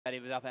that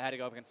he was up, had to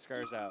go up against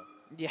Skurzo.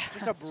 Yeah.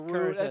 Just a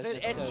brutal.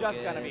 It's just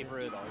so gonna be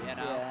brutal, you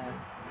know. Yeah.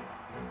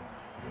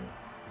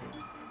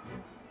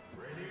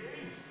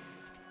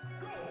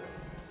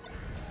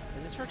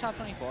 Is this for top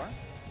 24?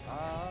 Do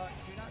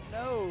not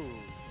know.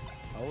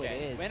 Oh, Okay,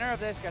 it is. winner of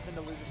this gets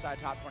into loser side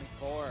top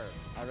 24.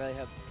 I really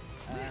hope,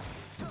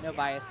 no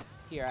bias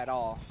here at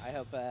all. I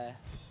hope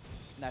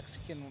Knux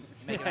can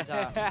make it on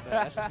top, but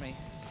that's just me.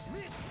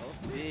 We'll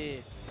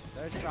see.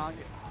 Third strong.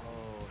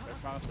 Oh, third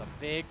strongest with a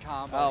big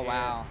combo. Oh, here.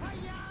 wow.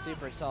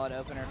 Super solid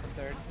opener from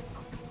third.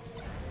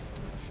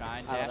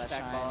 Shine, I love dash that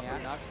back shine, follow yeah.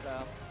 for Knux,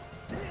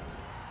 though.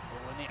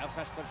 When the up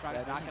smash third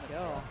strongest That not going doesn't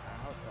to kill. kill.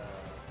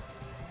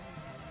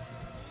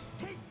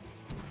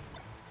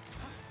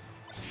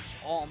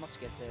 Oh, almost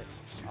gets it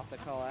off the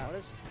call out. What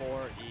is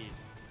 4E?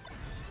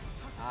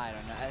 I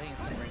don't know. I think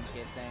it's some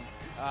RuneScape thing.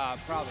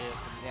 Probably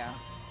is. Yeah.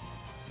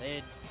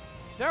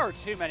 There are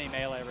too many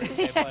Melee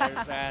RuneScape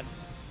players, man.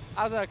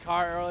 I was in a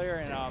car earlier,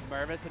 and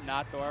Mervis and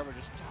Not Thor were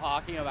just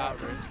talking about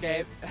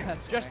RuneScape.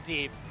 That's just funny.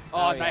 deep. Oh,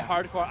 Oh, my yeah.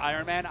 hardcore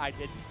Iron Man, I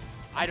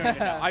don't even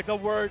know. The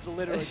words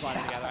literally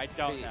blend together. I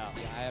don't know.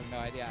 Yeah, I have no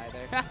idea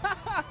either.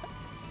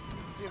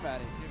 Too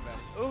many.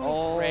 Ooh,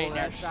 Oh, great that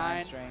net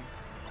shine. string.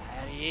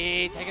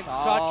 Eddie taking such a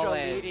Solid.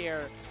 lead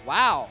here.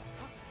 Wow.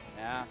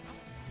 Yeah.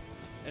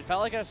 It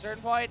felt like at a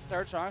certain point,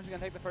 third strongest was going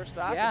to take the first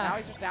stop, Yeah. but now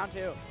he's just down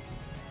 2.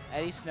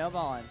 Eddie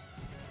snowballing.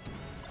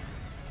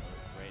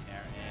 Great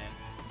nair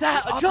in.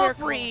 That Up jump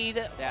air read.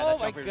 Yeah, Oh that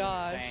my jump read was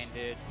gosh. insane,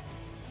 dude.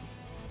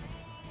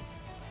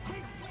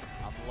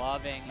 I'm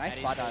loving Nice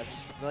Eddie's spot dodge.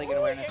 moves. Really good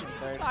awareness from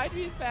third. Side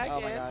B's back Oh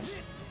in. my gosh.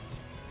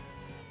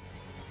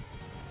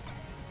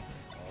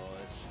 Oh,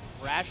 this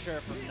pressure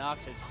from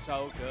Knux is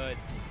so good.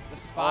 The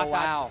spot Oh,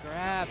 wow. dodge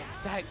grab.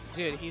 That,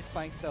 dude, he's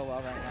playing so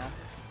well right now.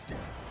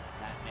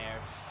 That nair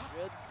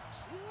should.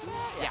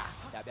 Yeah.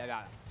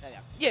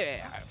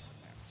 Yeah.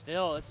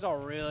 Still, this is a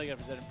really good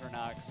position for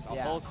Knux. A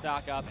Yeah. whole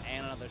stock up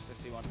and another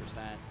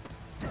 61%.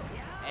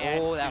 And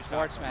Oh, two that stock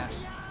forward up. smash.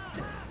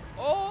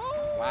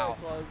 Oh! Wow.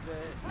 Close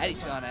it.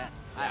 Eddie's feeling it.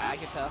 I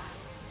can tell.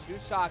 2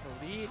 stock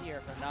lead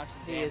here for Knux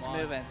in He game is 1.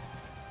 moving.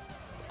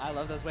 I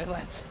love those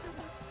wavelets.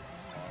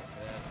 Oh,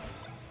 this.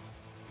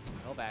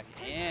 Go back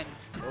in.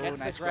 Oh, Gets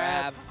nice the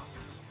grab.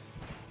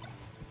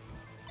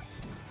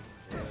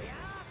 grab.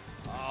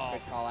 Oh,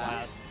 Good call wow,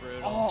 out. this is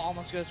brutal. Oh,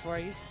 almost goes for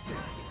it. He's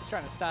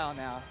trying to style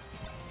now.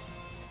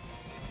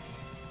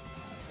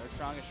 Third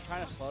strongest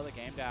trying to slow the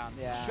game down.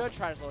 Yeah. Should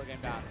try to slow the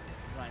game down.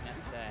 Right net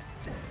today.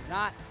 He's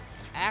not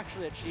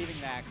actually achieving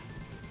that. 'Cause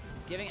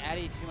he's giving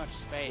Eddie too much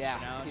space. Yeah,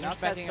 You know, he's Knux has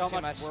respecting so him too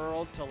much much.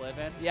 world to live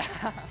in. Yeah.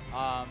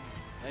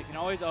 They can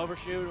always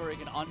overshoot or he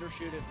can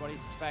undershoot if what he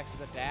expects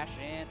is a dash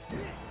in.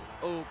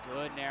 Oh,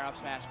 good nair up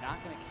smash. Not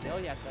going to kill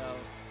yet, though.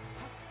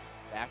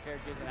 Back air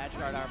gives an edge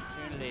guard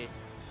opportunity.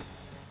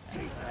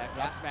 Back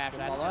up smash.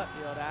 good That's going follow-up. to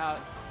seal it out.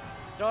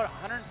 Still at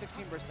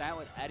 116%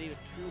 with Eddie with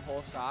 2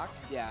 whole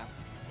stocks. Yeah.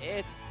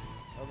 It's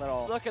A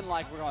little looking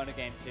like we're going to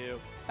game 2.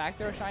 back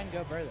throw shine,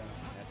 go Burr though.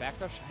 Yeah, back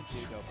throw shine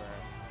do go Burr.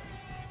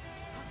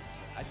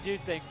 I do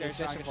think there's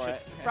He's fishing for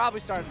it. probably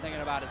started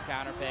thinking about his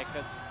counter pick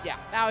because Yeah.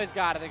 now he's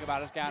got to think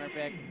about his counter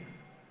pick.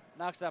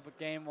 Knux up with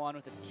game 1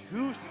 with a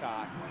 2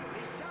 stock.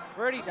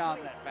 Pretty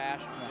dominant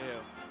fashion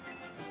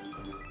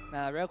too.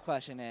 Now the real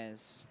question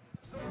is,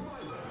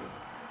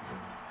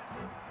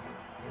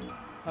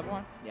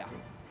 platform? Yeah.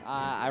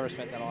 I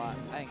respect that a lot.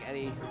 I think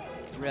Eddie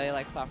really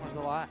likes platforms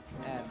a lot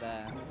and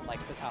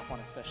likes the top one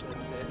especially.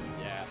 So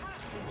Yeah.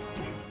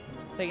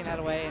 taking that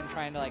away and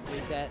trying to like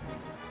reset,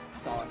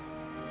 solid.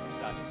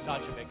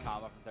 Such a big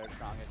combo from third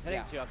strongest. Hitting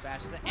Yeah. 2 up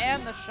smashes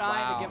and the shine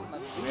Wow. to give him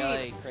the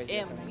Really lead crazy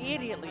opening.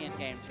 immediately in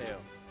game 2.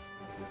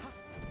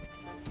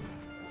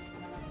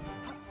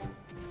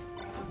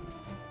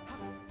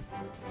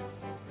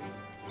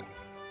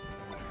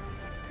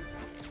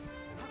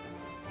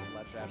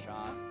 Ledge dash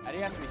on. Eddie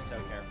has to be so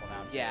careful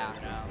now too, Yeah.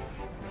 you know?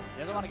 He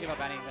doesn't want to give up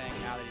anything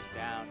now that he's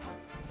down.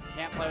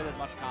 Can't play with as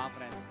much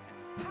confidence.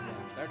 Yeah.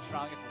 Third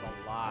strongest has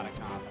a lot of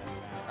confidence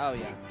now. Oh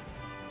yeah.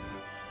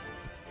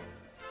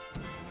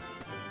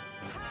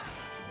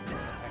 The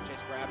tech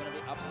chase grab into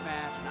the up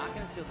smash. Not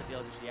going to seal the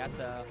deal just yet,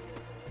 though.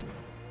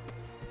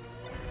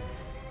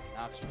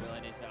 Knux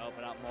really needs to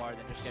open up more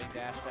than just getting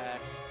dash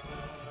attacks.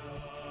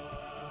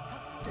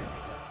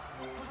 Needs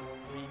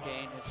to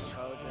regain his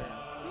composure.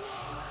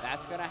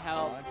 That's going to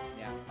help. Solid.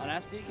 Yeah. An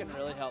SD can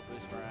really help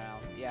boost morale.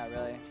 Yeah,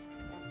 really.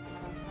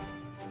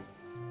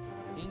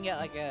 You can get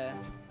like a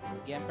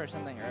gimp or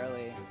something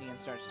early. You can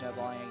start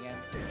snowballing again,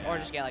 or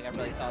just get like a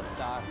really solid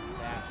stock.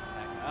 Dash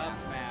attack, up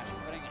smash,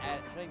 putting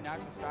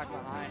Knux and stock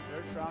behind.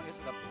 Third strongest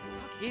with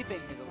keeping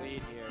his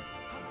lead here.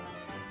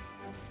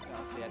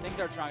 Let's see, I think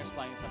third strongest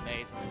playing this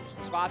amazingly. Just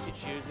the spots he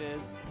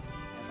chooses,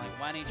 and like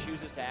when he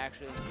chooses to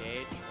actually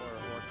engage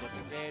or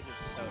disengage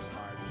is so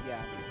smart.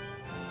 Yeah.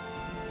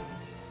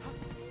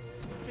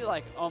 I feel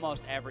like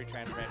almost every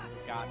transformation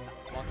we've gotten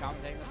while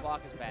commentating this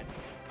block has been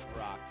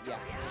rock. Yeah.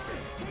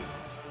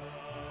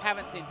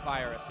 Haven't seen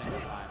fire a single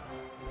time.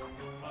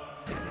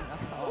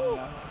 Oh,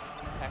 no.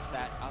 Text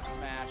that up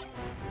smash.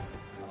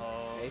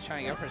 Oh. Yeah, he's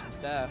trying to go for some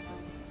stuff.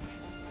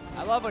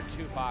 I love when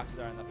 2 Foxes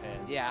are in the pit.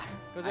 Yeah.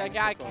 Because that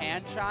guy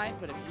can shine,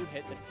 but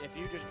if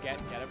you just get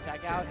him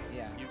tech out,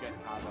 yeah, you get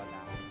combo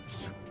now.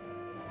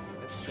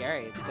 It's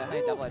scary. It's definitely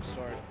a double-edged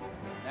sword.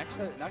 Knux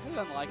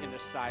doesn't like him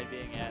just side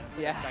being in. It's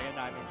like the second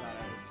time he's not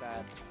in his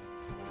set.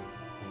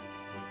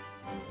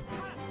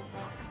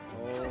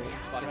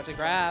 Oh, gets a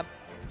grab.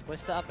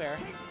 Twists the up air.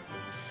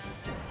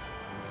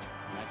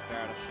 Nice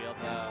barrel to shield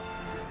though.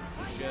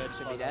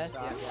 Should be dead.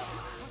 Yeah.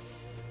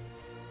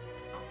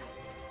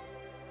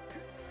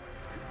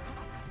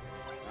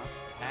 Knux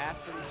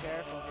has to be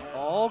careful here.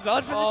 Oh,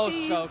 going for the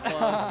cheese. So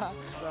close.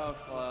 So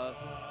close.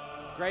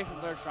 Great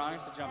from their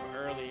strongest to jump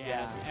early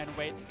and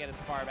wait to get as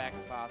far back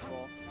as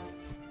possible.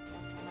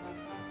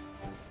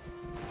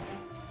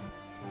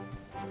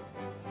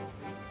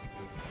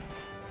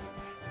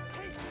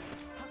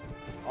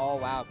 Oh,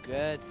 wow.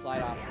 Good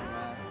slide off from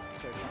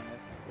Church on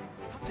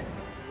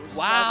this.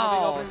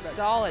 Wow.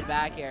 Solid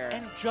back air.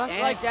 And just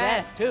like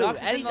that, too.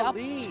 Knux Eddie's in the up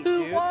lead,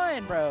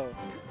 2-1, bro.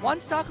 1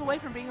 stock away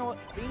from being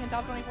in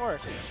top 24.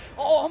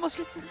 Oh, almost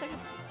gets the second.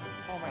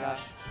 Oh, my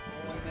gosh.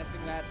 Really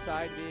missing that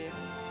side B.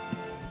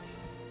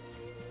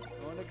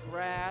 Going to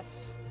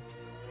grass.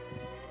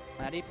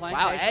 Eddie playing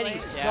patiently.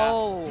 Eddie's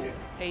so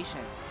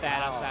patient.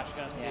 Bad up smash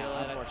gonna seal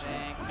it, I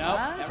think. Nope,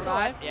 never mind.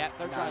 Alive? Yeah,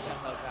 they're trying to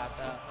close that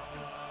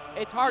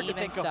though. It's hard to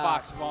think of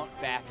Fox won't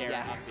back air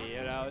up B,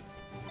 you know? It's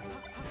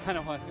kind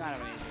of an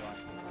easy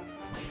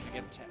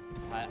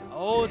one.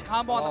 Oh, his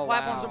combo on the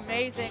platform's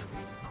amazing.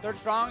 Third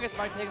strongest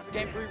might take us to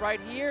game 3 right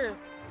here.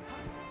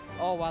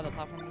 Oh, wow, the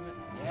platform movement.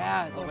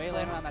 Yeah, the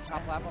waylaying on that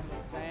top platform is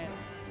insane.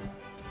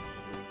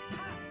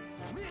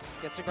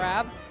 Gets a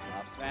grab.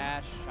 Up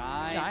smash,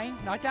 shine.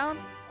 Knockdown.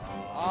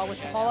 Oh,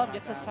 what's the follow-up?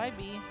 Gets a side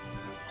B.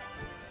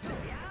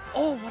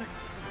 Oh, what a...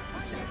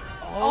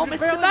 Oh,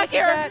 misses the back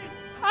air.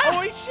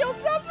 Oh, he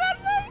shields up that.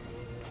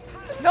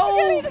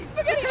 No! This is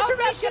spaghetti. Up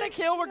smash get a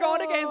kill. We're going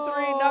to game 3.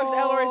 Knux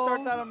Ellery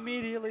starts out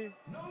immediately.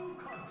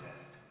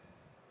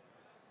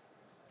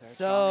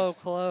 So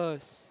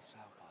close. So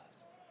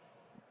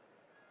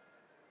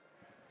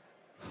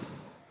close.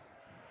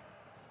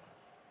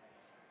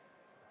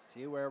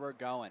 See where we're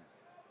going.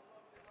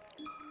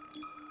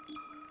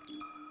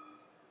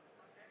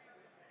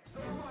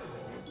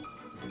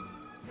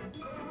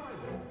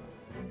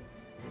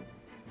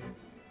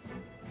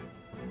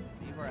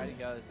 See where Eddie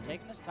goes.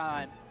 Taking his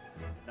time.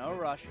 No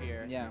rush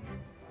here. Yeah.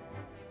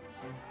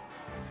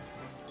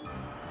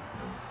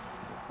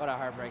 What a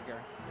heartbreaker.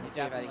 He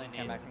definitely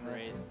needs to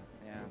breathe.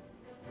 Yeah.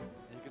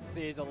 You can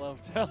see he's a little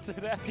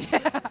tilted actually.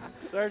 Yeah.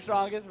 Their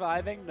strongest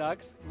vibing,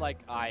 Knux. Like,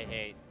 I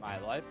hate my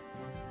life.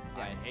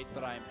 Yeah. I hate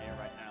that I'm here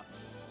right now.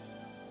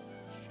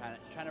 Just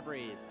trying to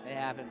breathe. It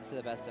happens to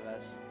the best of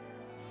us.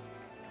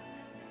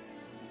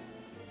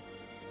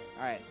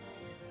 All right.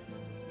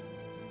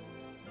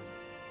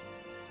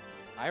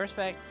 I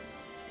respect.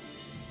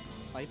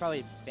 Well, he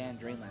probably banned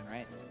Dreamland,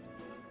 right?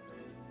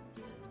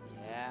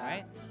 Yeah.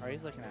 Right? Or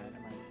he's looking at it.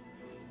 Never mind.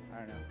 I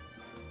don't know.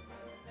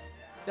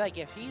 I feel like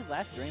if he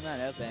left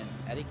Dreamland open,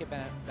 Eddie could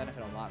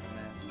benefit a lot from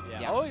this.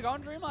 Yeah. Oh, you're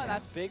going Dreamland.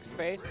 That's big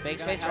space. Big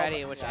space for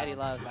Eddie, which Eddie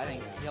loves. I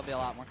think he'll be a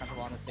lot more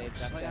comfortable on the stage.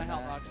 Definitely going to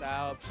help Knux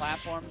out.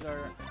 Platforms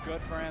are good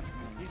for him.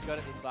 He's good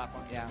at these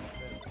platforms. Yeah.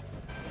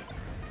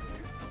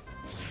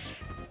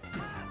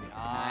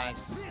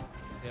 Nice.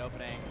 It's the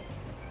opening.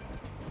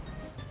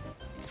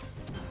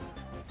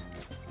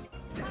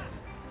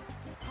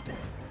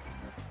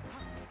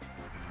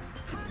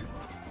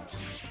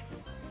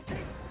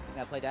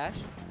 Now play dash.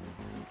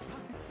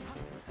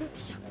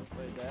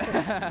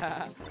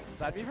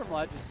 Side B from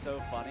ledge is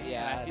so funny.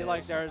 Yeah, and I feel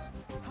like there's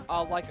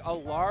a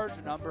large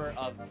number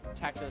of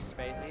Texas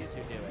spacies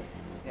who do it.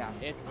 Yeah.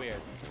 It's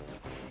weird.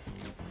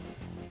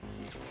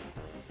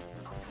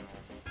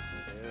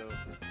 Dude,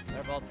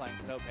 they're both playing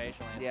so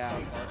patiently and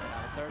so close right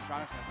now. The third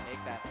strongest going to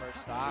take that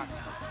first stock.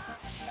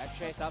 That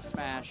chase up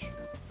smash.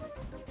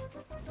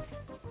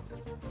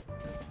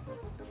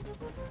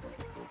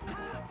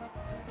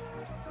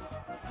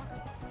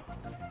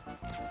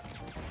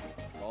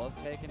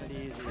 Both taking it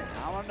easy.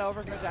 I don't want to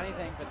overcommit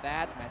anything, but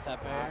that's nice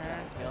up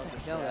air. Doesn't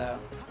kill though.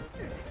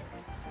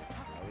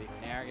 Weak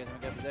Nair gives him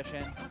a good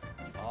position.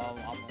 Oh,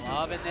 I'm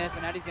loving this,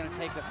 and Eddie's gonna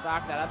take the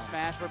stock, that up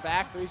smash. We're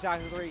back 3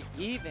 stocks to 3,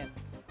 even.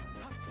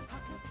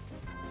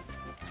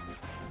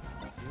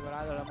 See what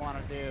either of them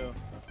want to do.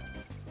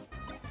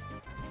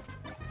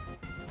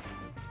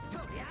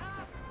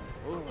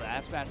 Ooh,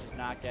 that smash does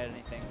not get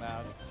anything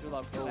though. It's too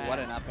low percent. Ooh, what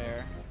an up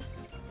air.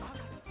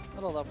 A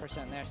little low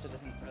percent there, so it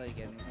doesn't really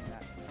get anything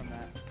from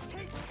that.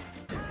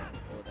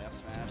 Oh, the up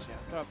smash. Yeah,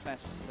 the up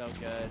smash is so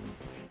good.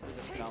 It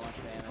does so much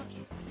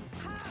damage.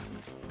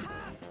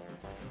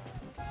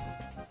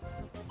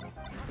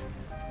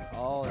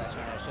 Oh, that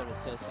shot was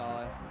so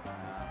solid.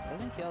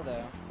 Doesn't kill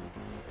though.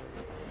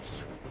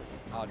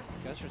 Oh,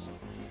 goes for some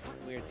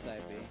weird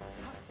side B.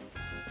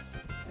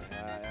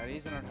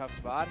 He's in a tough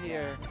spot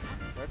here.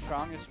 Third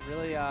strong is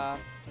really,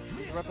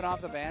 he's ripping off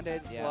the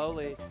band-aids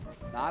slowly,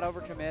 not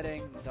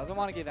overcommitting, doesn't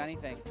want to give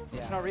anything.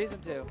 There's no reason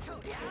to. Oh,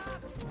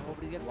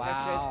 but he gets tech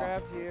chase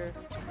grabbed here.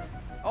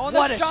 Oh, and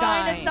what the a shine,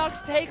 shine. and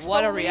Knux takes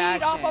What the a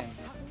lead off of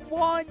reaction.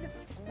 one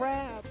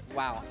grab.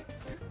 Wow.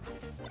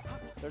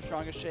 Their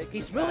strongest shake.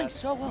 He's is moving fast.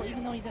 so well,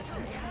 even though he's at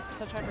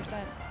such high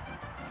percent.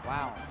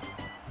 Wow.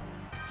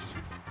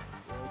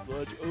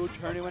 Ledge. Ooh,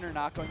 tourney winner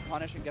not going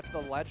punish and gets the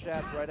ledge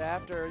dash right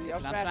after. The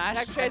It's up an smash,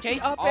 tech Tech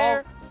chase, the up Oh,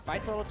 air.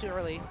 fights a little too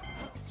early.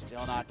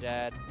 Still not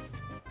dead.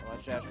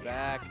 Ledge dash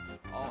back.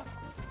 Oh.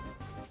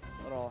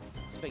 Little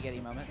spaghetti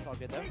moment. It's all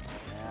good though.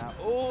 Yeah.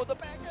 Oh, the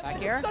back air. Back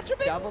That is air. Such a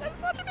big, Double. that's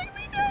such a big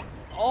lead there.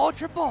 Oh,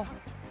 triple.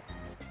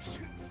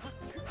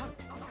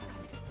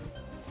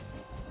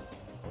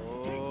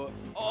 Oh.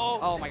 Oh.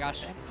 Oh my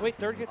gosh. And wait,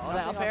 third gets Oh,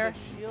 nothing that up off air.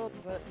 the shield,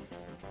 but.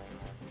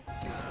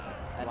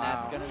 And Wow.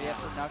 that's going to be it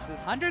for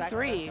Knux's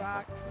 103. second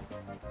stock.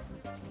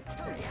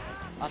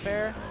 Up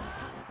air.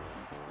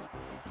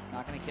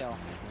 Not gonna kill.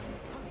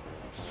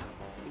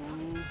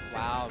 Ooh.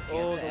 Wow. Gets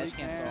Oh, the the edge weak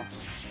cancel. man.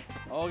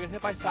 Oh, gets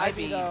hit by Side side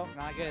B B. though.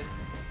 Not good.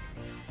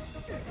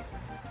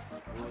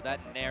 Ooh, that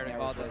nair to Nair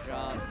call was the really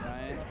jump,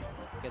 right?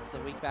 Gets the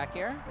weak back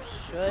air.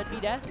 Should be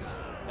death.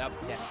 Yep.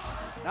 Yes.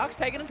 Knux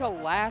taking him to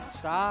last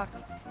stock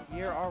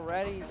here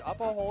already. He's up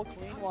a whole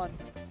clean one.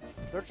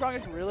 Third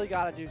strongest really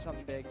got to do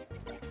something big.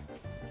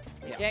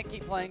 He Yeah. can't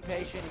keep playing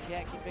patient. He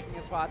can't keep picking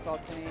his spots all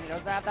clean. He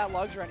doesn't have that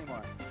luxury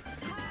anymore.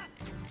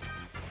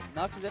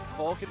 Knux is in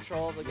full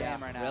control of the Yeah,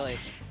 game right now. really.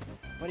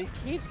 But he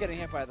keeps getting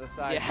hit by the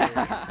side.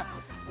 Yeah.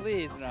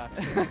 Please,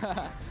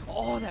 Knux.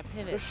 Oh, that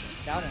pivot.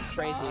 That would have been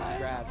crazy if he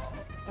grabbed.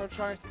 Third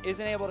strongest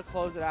isn't able to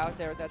close it out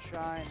there with that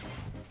shrine.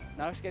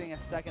 Knux getting a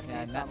second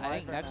Yeah, ace on I life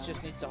think right Knux now.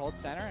 just needs to hold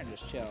center and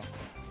just chill.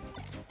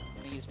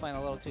 I think he's playing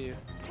a little too.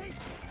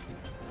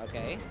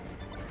 Okay.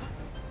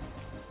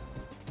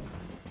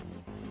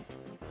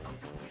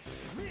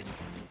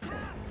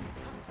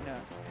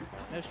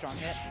 No strong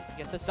hit.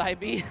 Gets a side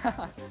B.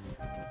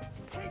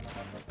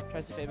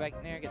 Tries to fade back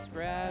in there, gets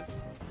grabbed.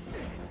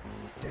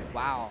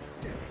 Wow.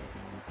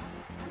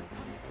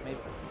 Maybe.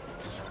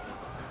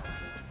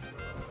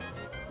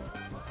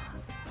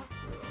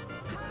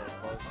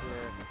 Close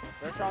here.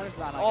 Their strongest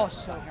is on Oh, like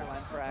so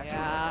hairline fracture.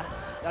 Yeah.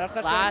 That's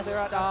such Last a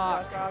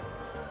stock.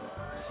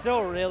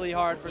 Still really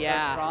hard for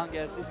Yeah. their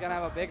strongest. He's gonna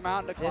have a big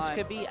mountain to climb. This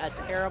could be a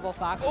terrible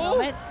Fox Oh!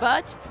 moment,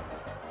 but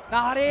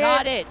not it.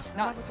 not it.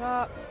 Not the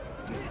top.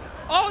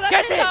 Oh, that's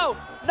Gets it it! though.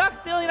 Knux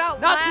stealing out.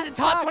 Knux last is in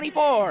top stock.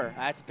 24.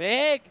 That's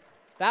big.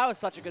 That was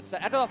such a good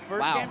set. After the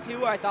first Wow. game 2,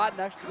 where I thought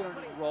Knux was gonna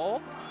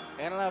roll,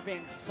 it ended up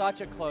being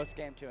such a close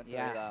game 2 and 3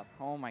 Yeah. though.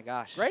 Oh my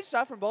gosh. Great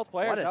stuff from both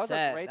players. What a that was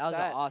set. a great That was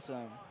set.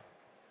 awesome.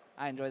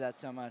 I enjoyed that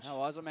so much. That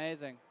was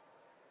amazing.